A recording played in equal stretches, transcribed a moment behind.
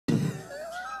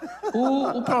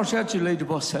O projeto de lei de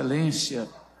Vossa Excelência,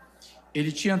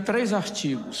 ele tinha 3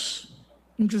 artigos.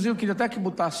 Inclusive, eu queria até que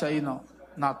botasse aí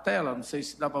na tela, não sei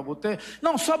se dá para botar.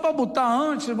 Não, só para botar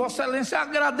antes, Vossa Excelência,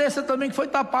 agradeça também que foi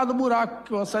tapado o buraco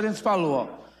que Vossa Excelência falou. Ó.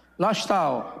 Lá está,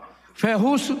 ó.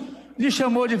 Ferruccio lhe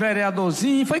chamou de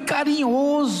vereadorzinho, foi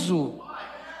carinhoso.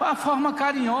 A forma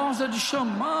carinhosa de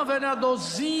chamar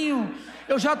vereadorzinho.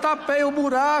 Eu já tapei o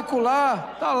buraco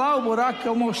lá. Está lá o buraco que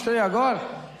eu mostrei agora.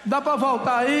 Dá para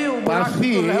voltar aí o buraco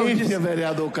que o Léo disse.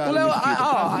 Vereador Carlos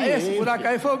Mesquita, esse buraco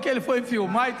aí foi o que ele foi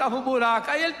filmar e estava o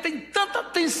buraco. Aí ele tem tanta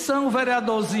atenção, o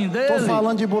vereadorzinho dele. Tô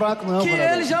falando de buraco não, que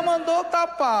vereador. ele já mandou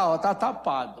tapar, ó, tá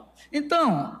tapado.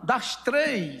 Então, das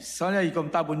 3, olha aí como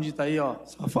tá bonito aí, ó.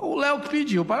 Só foi o Léo que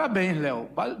pediu, parabéns, Léo.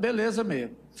 Beleza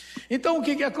mesmo. Então, o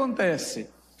que acontece?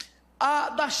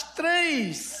 Das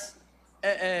 3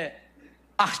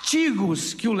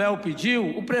 artigos que o Léo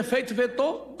pediu, o prefeito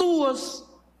vetou 2.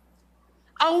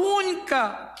 A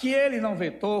única que ele não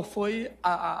vetou foi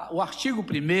o artigo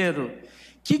 1º,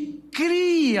 que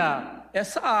cria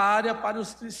essa área para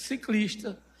os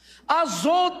ciclistas. As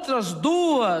outras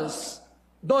 2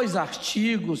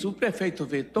 artigos, o prefeito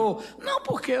vetou, não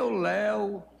porque o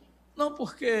Léo, não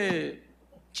porque,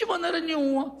 de maneira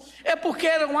nenhuma, é porque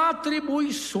eram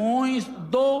atribuições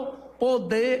do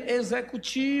Poder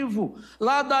Executivo,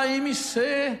 lá da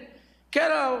MC, que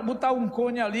era botar um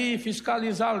cone ali,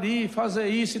 fiscalizar ali, fazer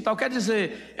isso e tal. Quer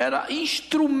dizer, era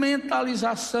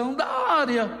instrumentalização da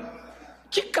área,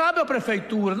 que cabe à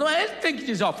prefeitura. Não é ele que tem que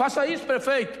dizer, ó, faça isso,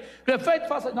 prefeito. Prefeito,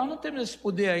 faça. Nós não temos esse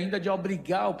poder ainda de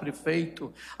obrigar o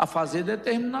prefeito a fazer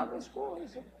determinadas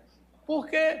coisas.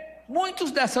 Porque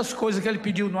muitas dessas coisas que ele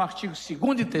pediu no artigo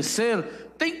 2º e 3º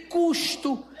tem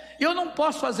custo. E eu não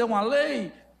posso fazer uma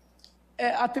lei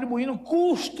atribuindo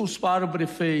custos para o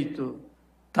prefeito.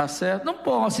 Tá certo? Não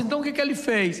posso. Então, o que ele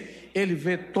fez? Ele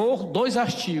vetou 2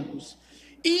 artigos.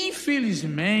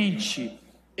 Infelizmente,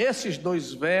 esses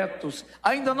 2 vetos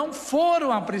ainda não foram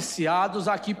apreciados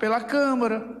aqui pela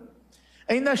Câmara.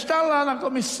 Ainda está lá na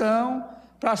comissão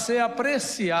para ser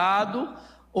apreciado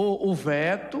o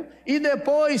veto. E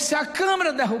depois, se a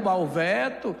Câmara derrubar o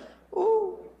veto,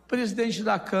 o presidente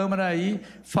da Câmara aí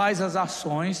faz as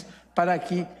ações para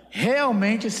que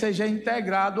realmente seja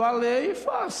integrado à lei e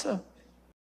faça.